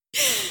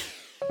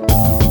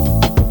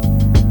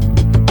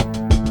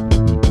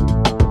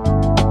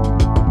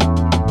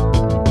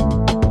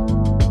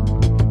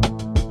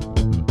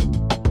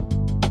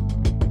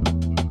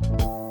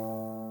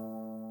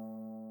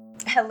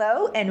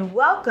Hello and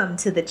welcome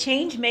to the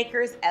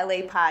Changemakers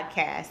LA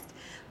podcast.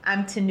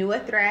 I'm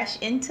Tanua Thrash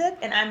Intook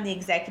and I'm the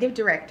Executive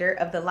Director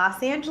of the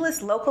Los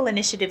Angeles Local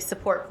Initiative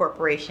Support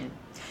Corporation.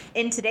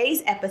 In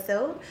today's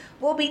episode,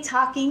 we'll be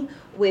talking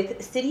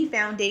with City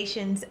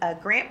Foundation's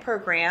grant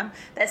program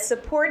that's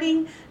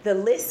supporting the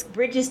LISC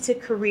Bridges to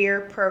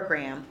Career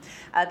program.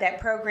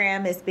 That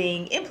program is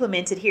being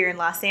implemented here in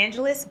Los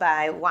Angeles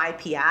by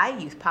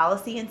YPI, Youth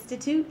Policy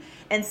Institute,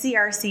 and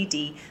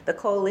CRCD, the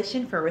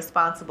Coalition for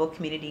Responsible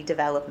Community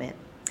Development.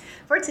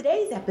 For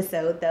today's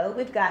episode, though,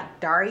 we've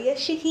got Daria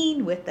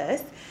Shaheen with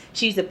us.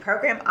 She's a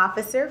program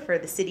officer for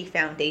the City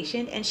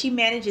Foundation, and she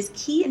manages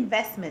key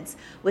investments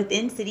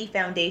within City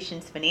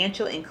Foundation's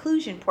financial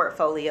inclusion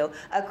portfolio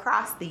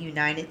across the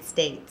United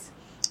States.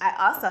 I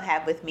also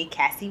have with me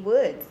Cassie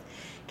Woods.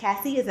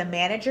 Cassie is a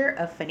manager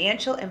of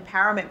financial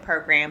empowerment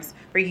programs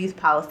for Youth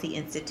Policy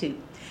Institute.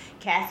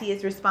 Cassie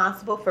is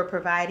responsible for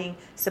providing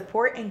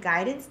support and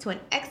guidance to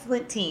an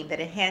excellent team that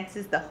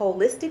enhances the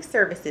holistic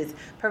services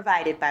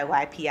provided by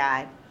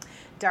YPI.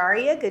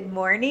 Daria, good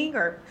morning,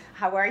 or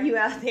how are you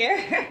out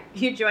there?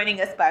 You're joining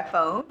us by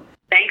phone.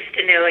 Thanks,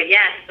 Tanua.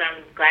 Yes,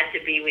 I'm glad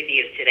to be with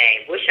you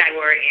today. Wish I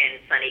were in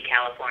sunny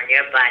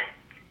California, but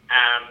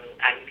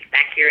I'm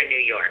back here in New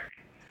York.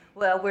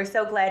 Well, we're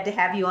so glad to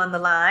have you on the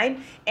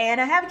line, and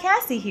I have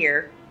Cassie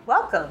here.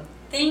 Welcome.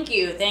 Thank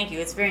you.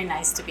 It's very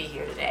nice to be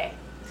here today.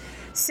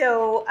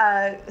 So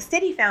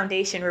City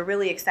Foundation, we're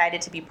really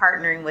excited to be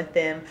partnering with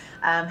them,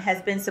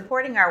 has been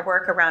supporting our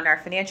work around our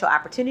financial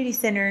opportunity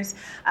centers,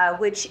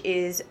 which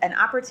is an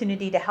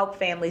opportunity to help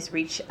families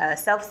reach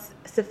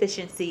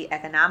self-sufficiency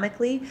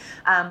economically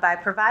by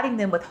providing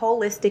them with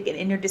holistic and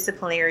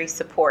interdisciplinary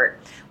support.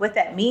 What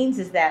that means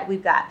is that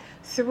we've got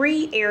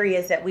 3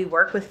 areas that we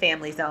work with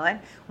families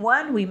on.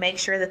 1, we make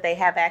sure that they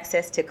have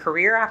access to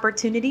career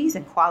opportunities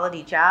and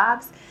quality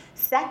jobs.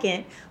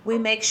 2nd, we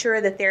make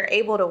sure that they're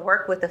able to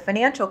work with a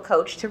financial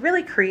coach to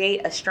really create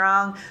a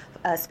strong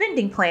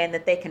spending plan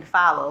that they can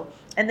follow.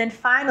 And then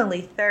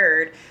finally,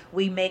 3rd,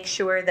 we make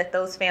sure that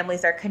those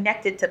families are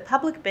connected to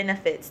public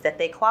benefits that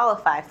they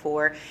qualify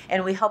for,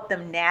 and we help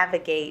them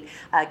navigate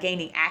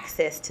gaining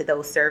access to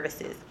those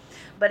services.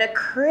 But a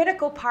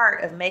critical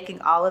part of making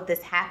all of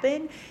this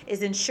happen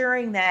is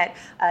ensuring that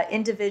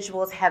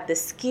individuals have the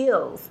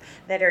skills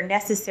that are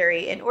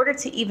necessary in order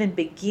to even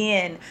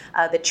begin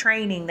the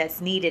training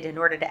that's needed in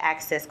order to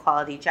access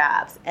quality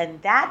jobs.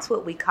 And that's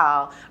what we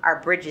call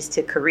our bridges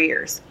to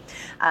careers.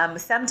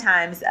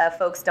 Sometimes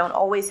folks don't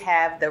always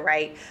have the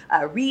right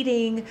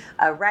reading,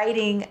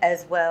 writing,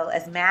 as well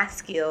as math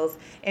skills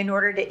in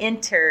order to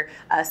enter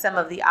some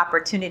of the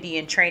opportunity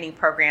and training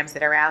programs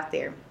that are out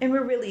there. And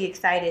we're really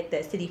excited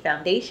that City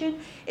Foundation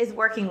is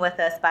working with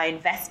us by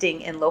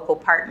investing in local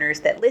partners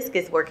that LISC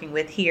is working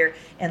with here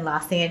in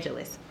Los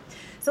Angeles.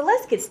 So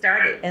let's get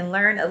started and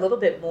learn a little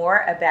bit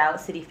more about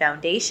City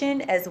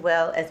Foundation as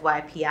well as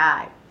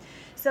YPI.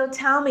 So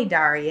tell me,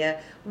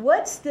 Daria,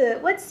 what's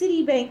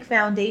Citibank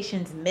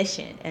Foundation's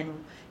mission,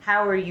 and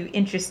how are you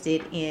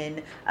interested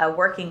in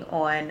working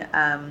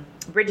on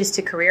bridges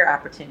to career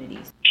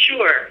opportunities?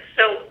 Sure.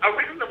 So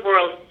around the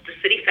world, the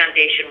City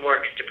Foundation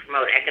works to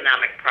promote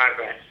economic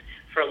progress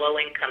for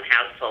low-income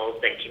households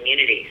and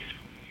communities.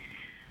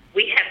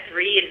 We have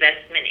 3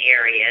 investment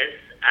areas: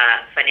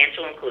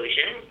 financial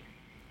inclusion,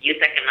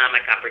 youth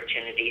economic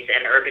opportunities,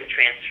 and urban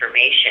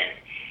transformation.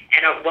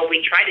 And what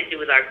we try to do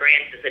with our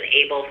grants is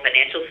enable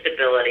financial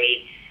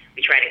stability.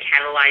 We try to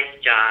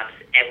catalyze jobs,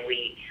 and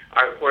we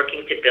are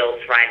working to build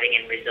thriving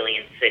and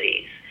resilient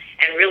cities.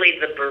 And really,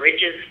 the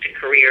Bridges to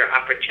Career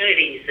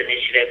Opportunities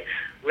Initiative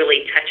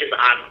really touches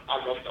on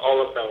almost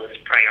all of those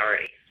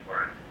priorities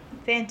for us.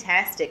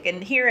 Fantastic.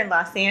 And here in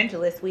Los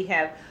Angeles, we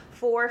have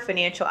 4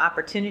 financial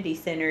opportunity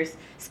centers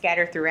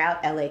scattered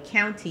throughout LA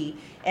County.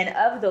 And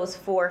of those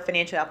 4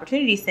 financial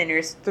opportunity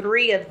centers,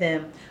 3 of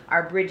them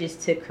are Bridges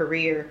to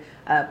Career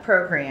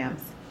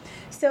programs.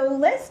 So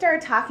let's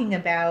start talking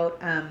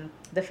about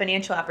the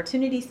Financial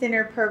Opportunity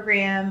Center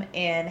program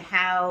and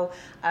how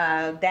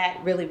that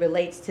really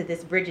relates to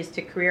this Bridges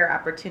to Career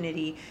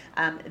opportunity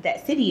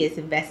that City is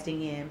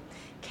investing in.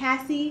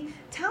 Cassie,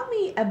 tell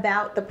me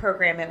about the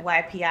program at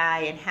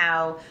YPI and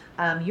how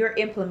you're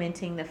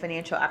implementing the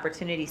Financial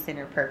Opportunity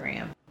Center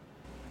program.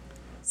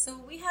 So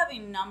we have a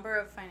number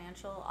of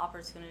financial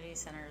opportunity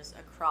centers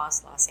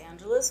across Los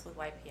Angeles with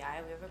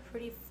YPI. We have a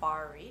pretty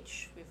far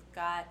reach. We've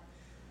got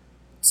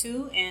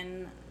 2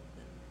 in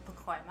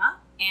Pacoima,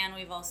 and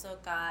we've also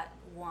got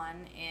 1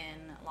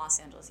 in Los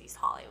Angeles East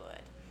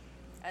Hollywood,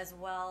 as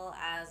well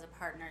as a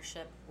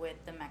partnership with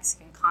the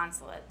Mexican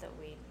consulate that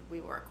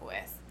we work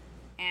with.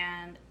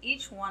 And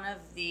each one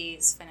of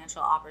these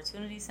financial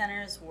opportunity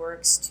centers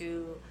works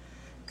to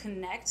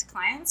connect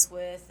clients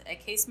with a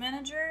case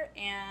manager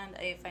and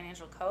a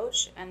financial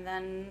coach, and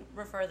then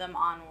refer them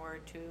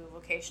onward to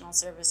vocational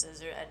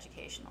services or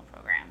educational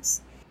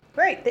programs.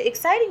 Great. The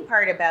exciting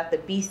part about the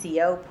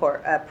BCO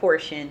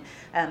portion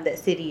that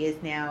Citi is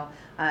now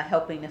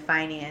helping to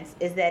finance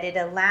is that it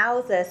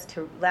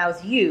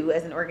allows you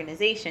as an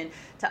organization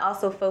to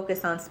also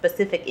focus on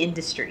specific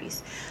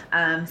industries.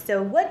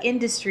 So, what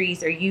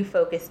industries are you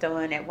focused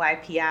on at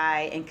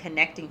YPI and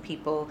connecting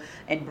people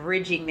and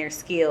bridging their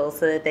skills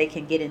so that they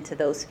can get into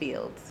those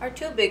fields? Our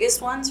two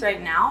biggest ones right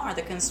now are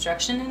the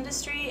construction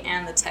industry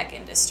and the tech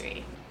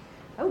industry.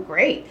 Oh,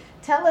 great.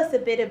 Tell us a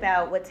bit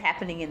about what's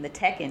happening in the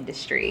tech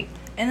industry.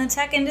 In the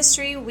tech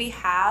industry, we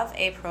have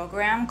a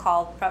program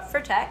called Prep for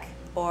Tech,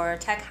 or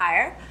Tech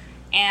Hire.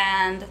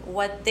 And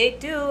what they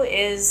do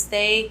is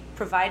they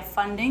provide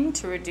funding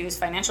to reduce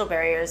financial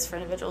barriers for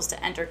individuals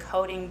to enter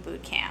coding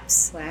boot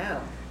camps.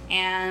 Wow.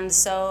 And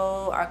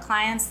so our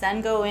clients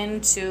then go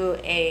into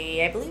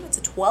I believe it's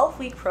a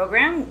 12-week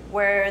program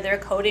where they're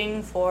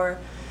coding for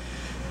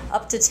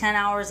up to 10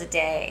 hours a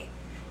day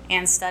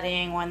and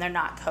studying when they're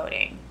not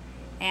coding.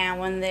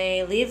 And when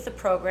they leave the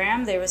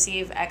program, they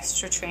receive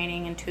extra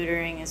training and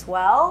tutoring as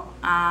well.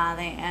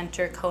 They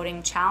enter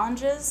coding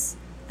challenges.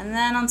 And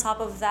then on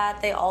top of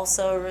that, they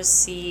also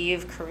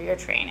receive career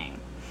training.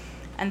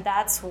 And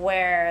that's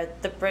where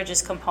the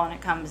Bridges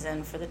component comes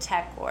in for the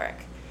tech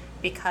work.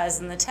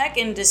 Because in the tech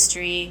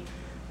industry,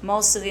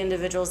 most of the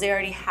individuals, they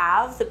already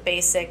have the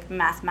basic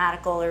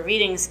mathematical or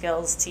reading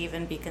skills to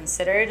even be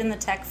considered in the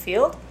tech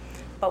field.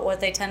 But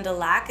what they tend to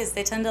lack is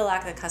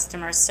the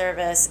customer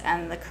service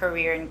and the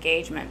career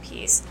engagement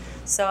piece.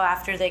 So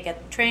after they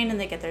get trained and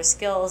they get their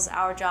skills,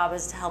 our job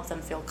is to help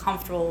them feel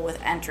comfortable with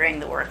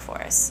entering the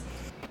workforce.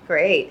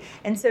 Great.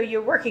 And so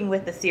you're working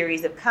with a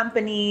series of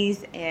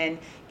companies and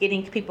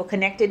getting people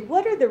connected.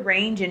 What are the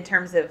range in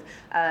terms of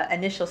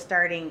initial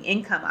starting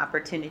income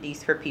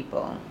opportunities for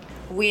people?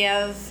 We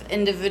have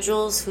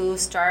individuals who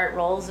start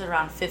roles at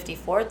around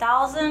 $54,000.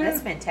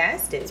 That's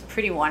fantastic. It's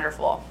pretty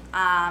wonderful.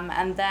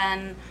 And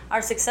then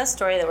our success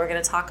story that we're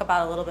going to talk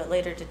about a little bit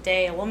later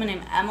today, a woman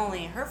named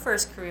Emily, her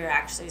first career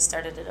actually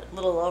started at a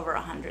little over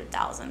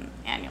 $100,000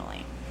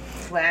 annually.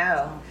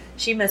 Wow.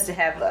 She must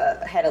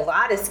have had a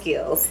lot of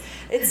skills.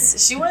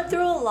 She went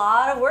through a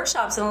lot of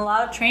workshops and a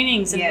lot of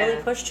trainings and Yeah.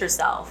 really pushed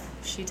herself.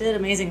 She did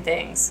amazing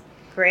things.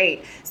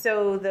 Great.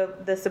 So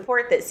the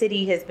support that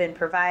Citi has been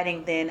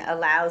providing then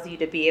allows you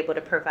to be able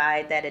to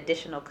provide that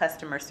additional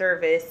customer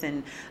service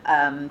and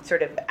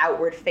sort of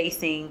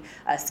outward-facing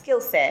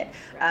skill set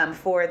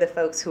for the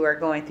folks who are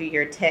going through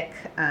your Tech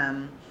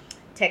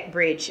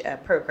Bridge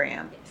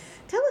program.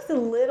 Tell us a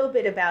little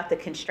bit about the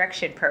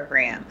construction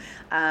program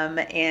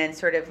and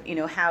sort of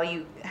how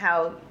you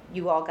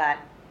all got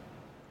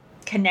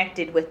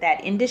connected with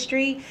that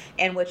industry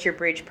and what your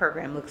bridge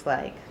program looks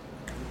like.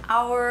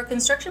 Our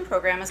construction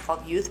program is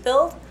called Youth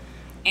Build,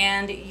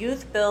 and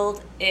Youth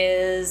Build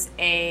is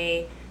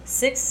a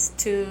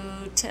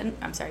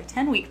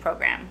 10-week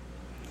program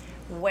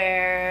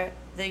where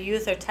the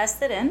youth are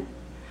tested in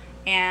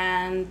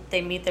and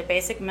they meet their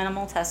basic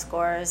minimal test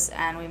scores,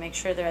 and we make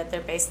sure they're at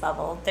their base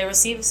level. They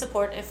receive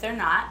support if they're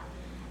not,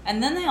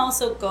 and then they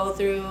also go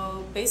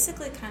through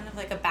basically kind of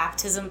like a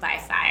baptism by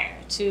fire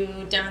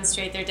to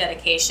demonstrate their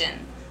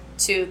dedication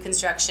to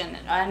construction.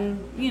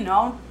 And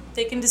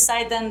they can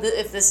decide then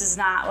if this is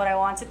not what I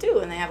want to do,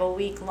 and they have a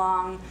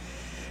week-long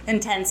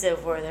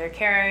intensive where they're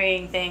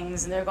carrying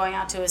things and they're going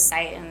out to a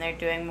site and they're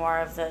doing more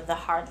of the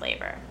hard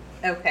labor.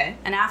 Okay.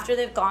 And after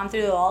they've gone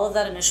through all of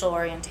that initial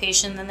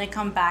orientation, then they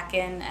come back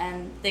in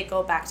and they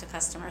go back to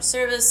customer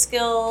service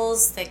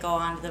skills, they go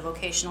on to the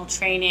vocational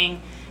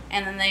training,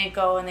 and then they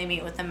go and they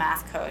meet with the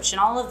math coach.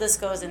 And all of this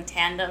goes in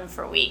tandem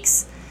for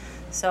weeks.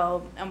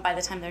 So by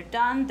the time they're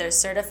done, they're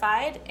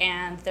certified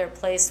and they're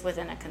placed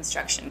within a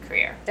construction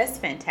career. That's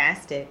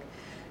fantastic.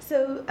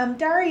 So,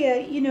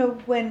 Daria,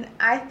 when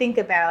I think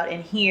about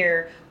and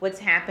hear what's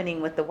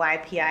happening with the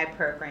YPI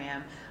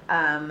program,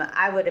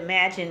 I would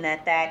imagine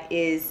that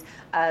is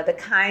the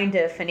kind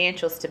of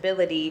financial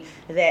stability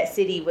that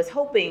Citi was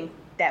hoping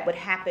that would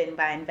happen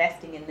by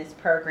investing in this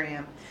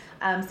program.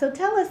 So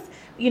tell us,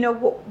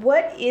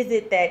 what is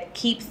it that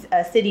keeps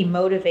Citi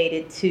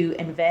motivated to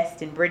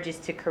invest in Bridges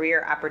to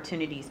Career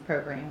Opportunities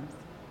programs?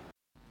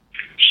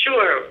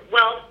 Sure.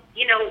 Well,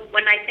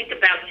 when I think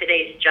about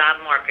today's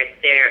job market,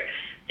 there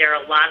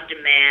are a lot of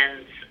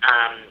demands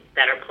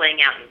that are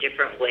playing out in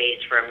different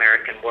ways for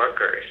American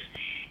workers.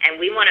 And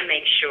we want to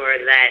make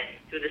sure that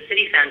through the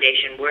Citi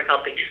Foundation, we're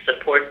helping to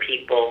support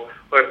people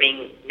who are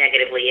being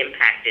negatively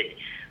impacted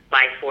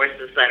by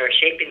forces that are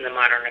shaping the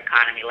modern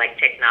economy, like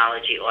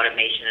technology,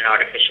 automation, and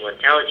artificial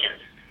intelligence.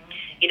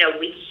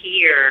 We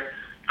hear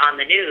on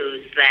the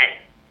news that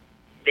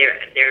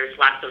there's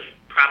lots of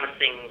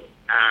promising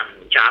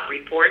job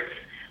reports,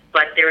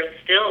 but there are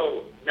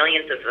still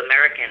millions of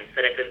Americans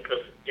that have been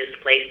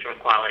displaced from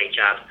quality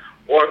jobs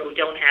or who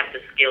don't have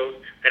the skills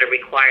that are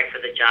required for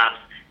the jobs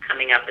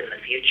coming up in the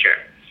future.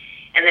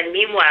 And then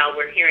meanwhile,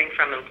 we're hearing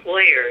from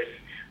employers,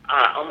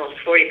 almost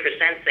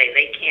 40% say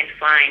they can't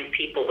find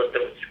people with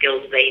the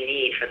skills they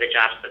need for the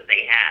jobs that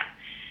they have.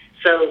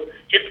 So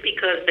just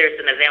because there's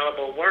an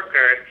available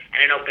worker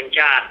and an open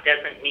job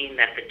doesn't mean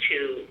that the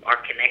two are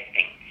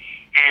connecting.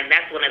 And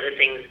that's one of the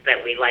things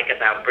that we like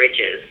about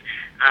Bridges.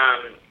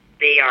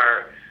 They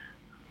are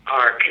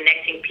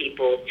connecting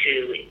people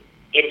to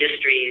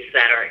industries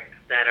that are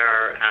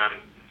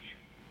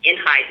in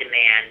high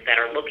demand, that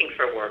are looking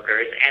for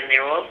workers, and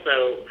they're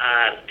also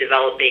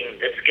developing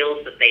the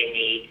skills that they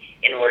need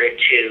in order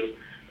to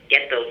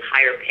get those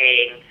higher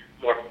paying,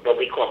 more what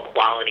we call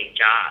quality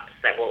jobs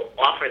that will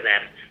offer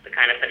them the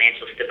kind of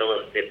financial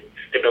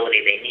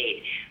stability they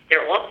need.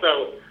 They're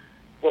also,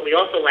 what we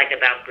also like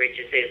about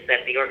Bridges is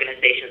that the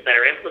organizations that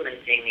are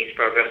implementing these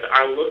programs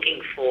are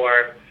looking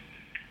for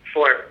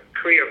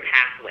career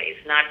pathways,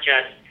 not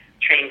just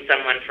train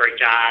someone for a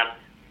job,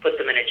 put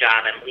them in a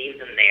job and leave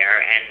them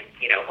there and,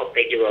 hope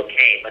they do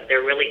okay. But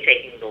they're really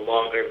taking the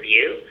longer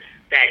view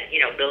that,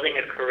 building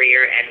a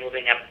career and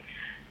moving up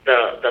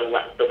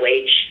the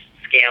wage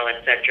scale,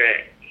 et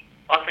cetera,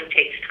 often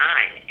takes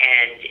time.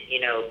 And,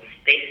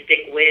 they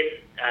stick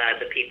with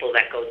the people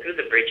that go through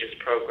the Bridges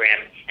program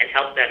and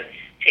help them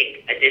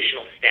take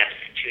additional steps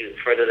to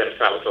further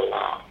themselves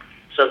along.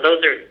 So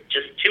those are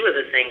just two of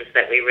the things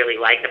that we really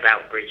like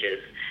about Bridges,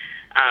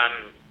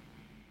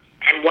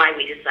 and why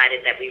we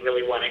decided that we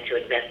really wanted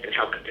to invest in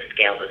helping to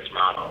scale this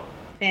model.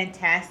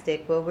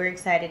 Fantastic. Well, we're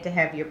excited to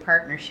have your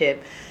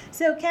partnership.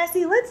 So,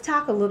 Cassie, let's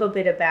talk a little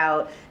bit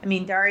about,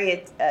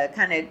 Daria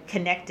kind of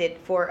connected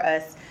for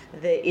us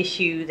the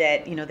issue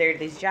that, there are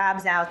these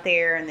jobs out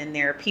there, and then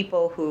there are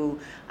people who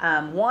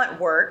want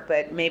work,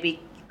 but maybe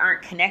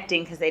aren't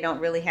connecting because they don't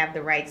really have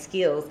the right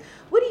skills.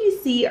 What do you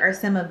see are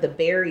some of the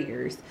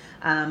barriers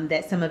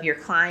that some of your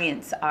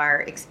clients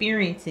are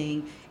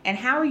experiencing, and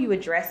how are you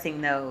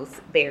addressing those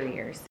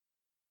barriers?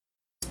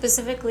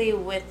 Specifically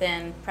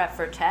within Prep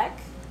for Tech,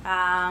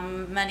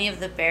 many of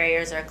the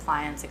barriers our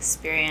clients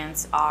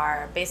experience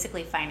are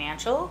basically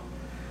financial.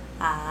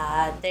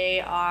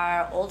 They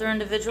are older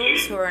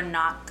individuals who are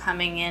not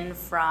coming in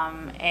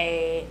from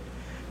a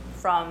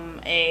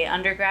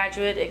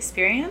undergraduate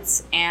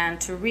experience,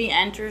 and to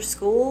re-enter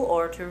school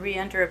or to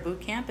re-enter a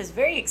boot camp is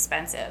very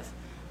expensive,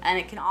 and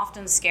it can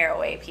often scare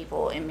away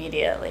people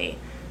immediately.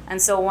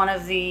 And so one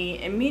of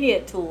the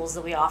immediate tools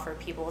that we offer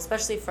people,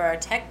 especially for our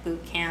tech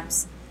boot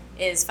camps,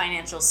 is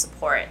financial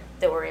support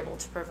that we're able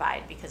to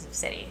provide because of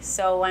Citi.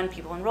 So when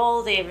people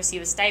enroll, they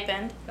receive a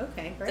stipend.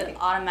 Okay, great. That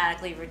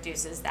automatically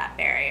reduces that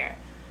barrier.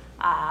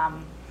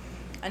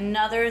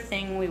 Another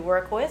thing we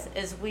work with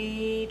is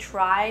we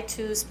try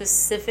to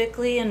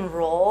specifically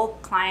enroll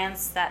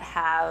clients that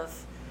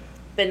have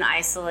been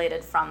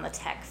isolated from the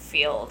tech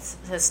field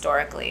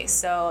historically.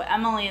 So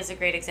Emily is a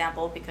great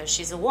example because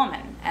she's a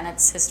woman, and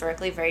it's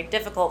historically very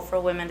difficult for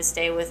women to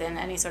stay within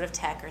any sort of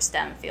tech or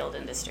STEM field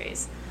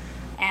industries.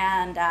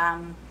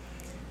 And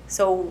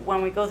so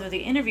when we go through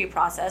the interview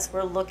process,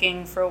 we're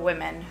looking for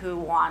women who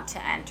want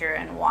to enter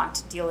and want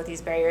to deal with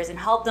these barriers and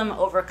help them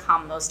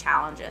overcome those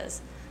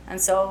challenges. And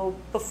so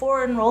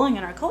before enrolling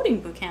in our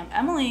coding bootcamp,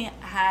 Emily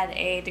had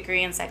a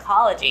degree in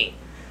psychology.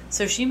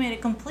 So she made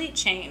a complete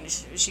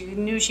change. She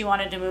knew she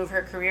wanted to move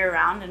her career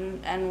around,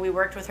 and we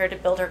worked with her to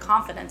build her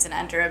confidence and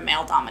enter a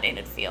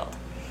male-dominated field.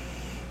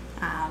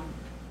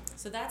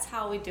 So that's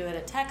how we do it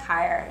at Tech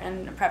Hire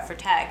and Prep for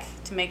Tech,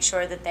 to make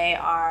sure that they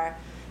are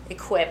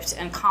equipped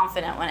and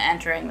confident when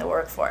entering the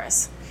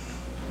workforce.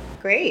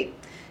 Great.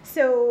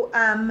 So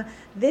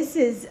this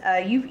is,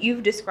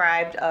 you've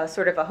described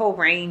sort of a whole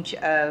range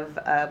of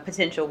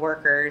potential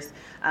workers,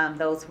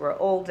 those who are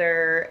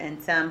older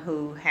and some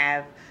who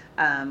have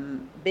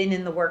been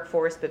in the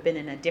workforce but been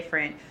in a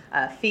different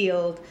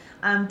field.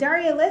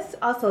 Daria, let's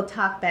also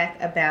talk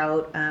back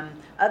about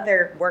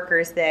other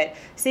workers that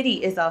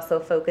Citi is also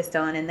focused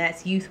on, and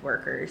that's youth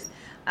workers.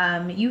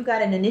 You've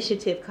got an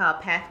initiative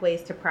called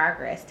Pathways to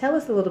Progress. Tell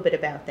us a little bit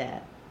about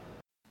that.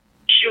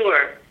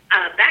 Sure.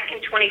 Back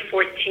in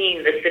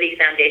 2014, the Citi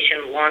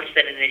Foundation launched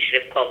an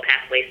initiative called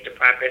Pathways to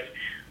Progress,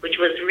 which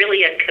was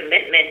really a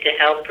commitment to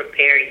help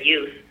prepare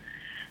youth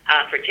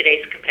for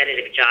today's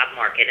competitive job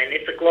market. And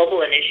it's a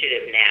global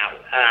initiative now,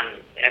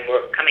 and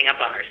we're coming up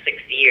on our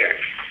 6th year.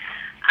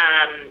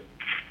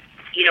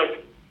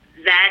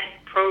 That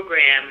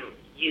program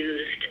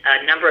used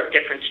a number of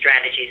different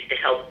strategies to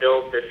help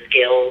build the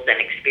skills and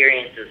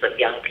experiences of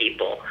young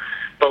people,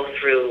 both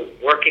through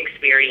work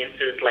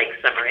experiences like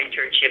summer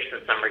internships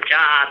and summer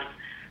jobs,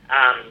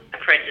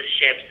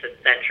 apprenticeships,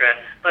 etc.,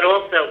 but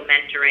also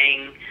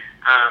mentoring,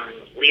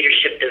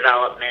 leadership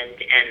development,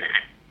 and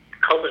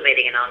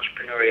cultivating an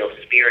entrepreneurial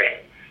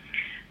spirit.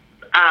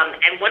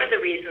 And one of the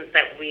reasons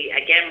that we,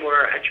 again,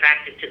 were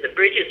attracted to the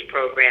Bridges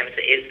programs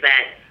is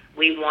that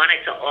we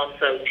wanted to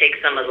also take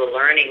some of the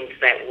learnings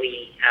that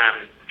we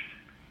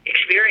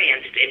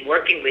experienced in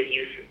working with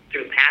youth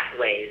through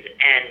Pathways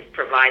and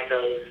provide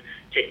those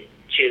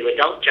to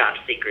adult job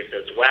seekers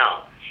as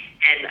well.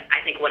 And I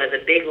think one of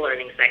the big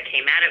learnings that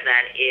came out of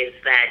that is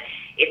that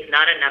it's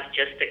not enough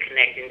just to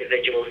connect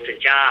individuals to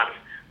jobs,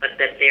 but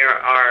that there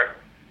are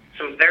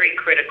some very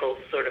critical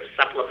sort of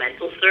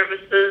supplemental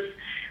services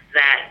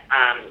that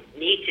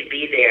need to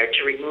be there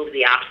to remove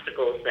the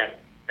obstacles that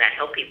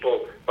help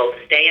people both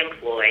stay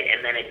employed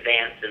and then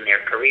advance in their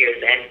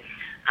careers. And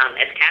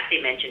as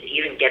Kathy mentioned,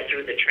 even get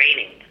through the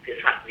training,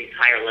 these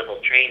higher level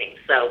trainings.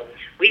 So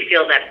we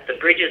feel that the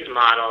Bridges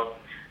model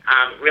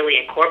really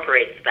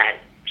incorporates that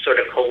sort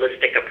of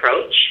holistic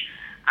approach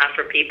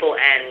for people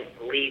and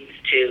leads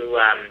to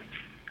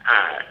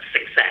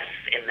success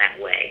in that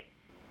way.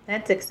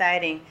 That's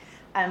exciting.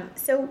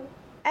 So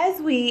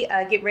as we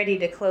get ready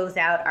to close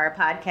out our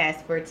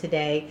podcast for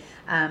today,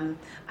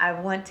 I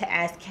want to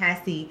ask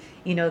Cassie,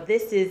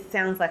 this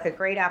sounds like a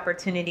great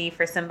opportunity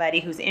for somebody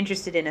who's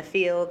interested in a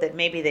field that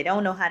maybe they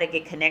don't know how to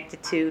get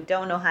connected to,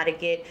 don't know how to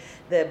get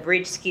the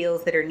bridge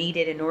skills that are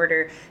needed in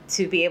order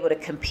to be able to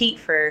compete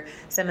for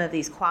some of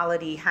these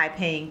quality,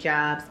 high-paying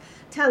jobs.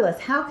 Tell us,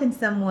 how can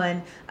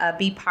someone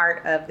be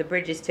part of the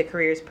Bridges to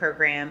Careers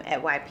program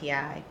at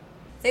YPI?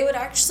 They would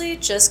actually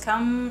just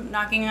come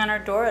knocking on our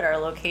door at our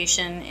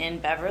location in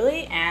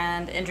Beverly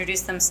and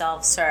introduce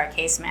themselves to our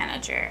case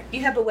manager. You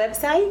have a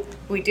website?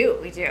 We do,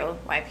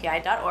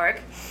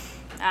 ypi.org.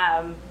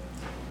 And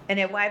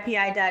at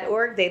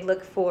ypi.org, they'd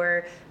look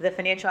for the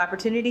Financial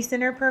Opportunity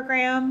Center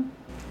program?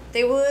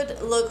 They would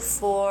look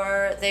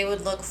for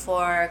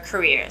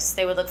careers.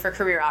 They would look for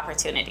career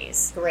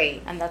opportunities.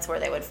 Great. And that's where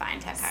they would find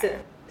Tech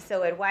Hire.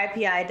 So at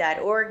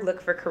ypi.org,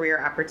 look for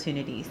career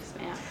opportunities.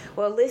 Yeah.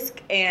 Well,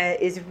 LISC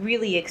is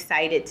really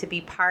excited to be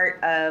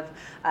part of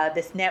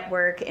this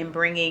network and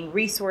bringing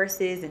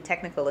resources and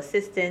technical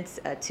assistance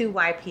to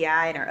YPI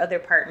and our other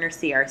partner,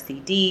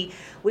 CRCD.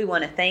 We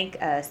want to thank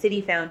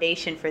Citi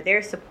Foundation for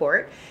their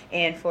support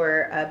and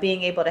for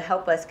being able to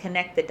help us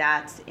connect the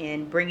dots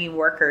in bringing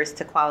workers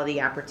to quality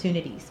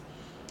opportunities.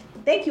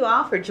 Thank you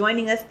all for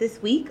joining us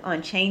this week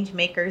on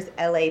Changemakers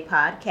LA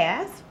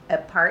podcast, a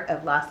part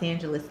of Los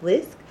Angeles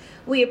LISC.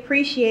 We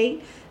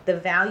appreciate the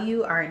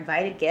value our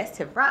invited guests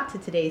have brought to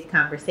today's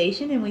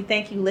conversation, and we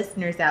thank you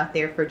listeners out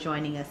there for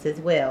joining us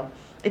as well.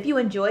 If you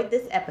enjoyed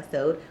this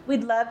episode,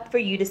 we'd love for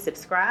you to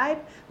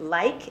subscribe,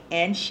 like,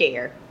 and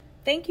share.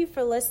 Thank you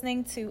for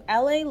listening to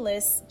LA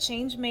LISC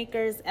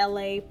Changemakers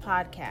LA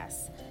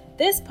podcast.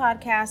 This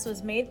podcast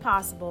was made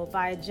possible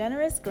by a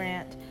generous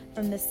grant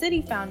from the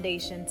Citi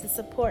Foundation to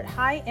support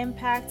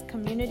high-impact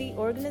community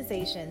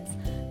organizations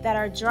that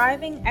are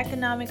driving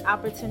economic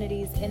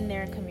opportunities in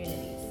their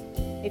communities.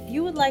 If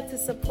you would like to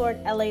support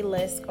LA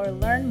LISC or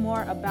learn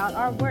more about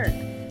our work,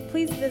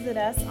 please visit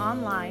us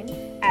online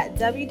at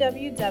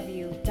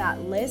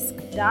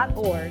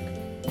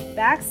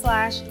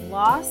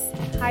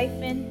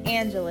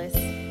www.lisc.org/Los-Angeles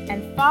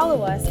and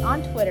follow us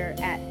on Twitter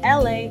at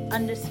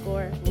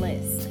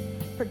LA_LISC.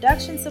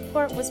 Production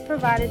support was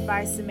provided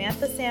by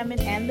Samantha Salmon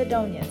and the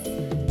Donias.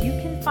 You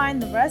can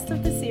find the rest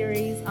of the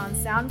series on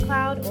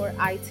SoundCloud or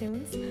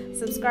iTunes.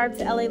 Subscribe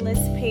to LA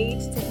LISC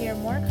page to hear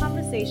more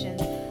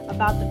conversations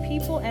about the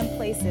people and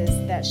places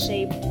that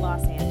shape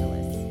Los Angeles.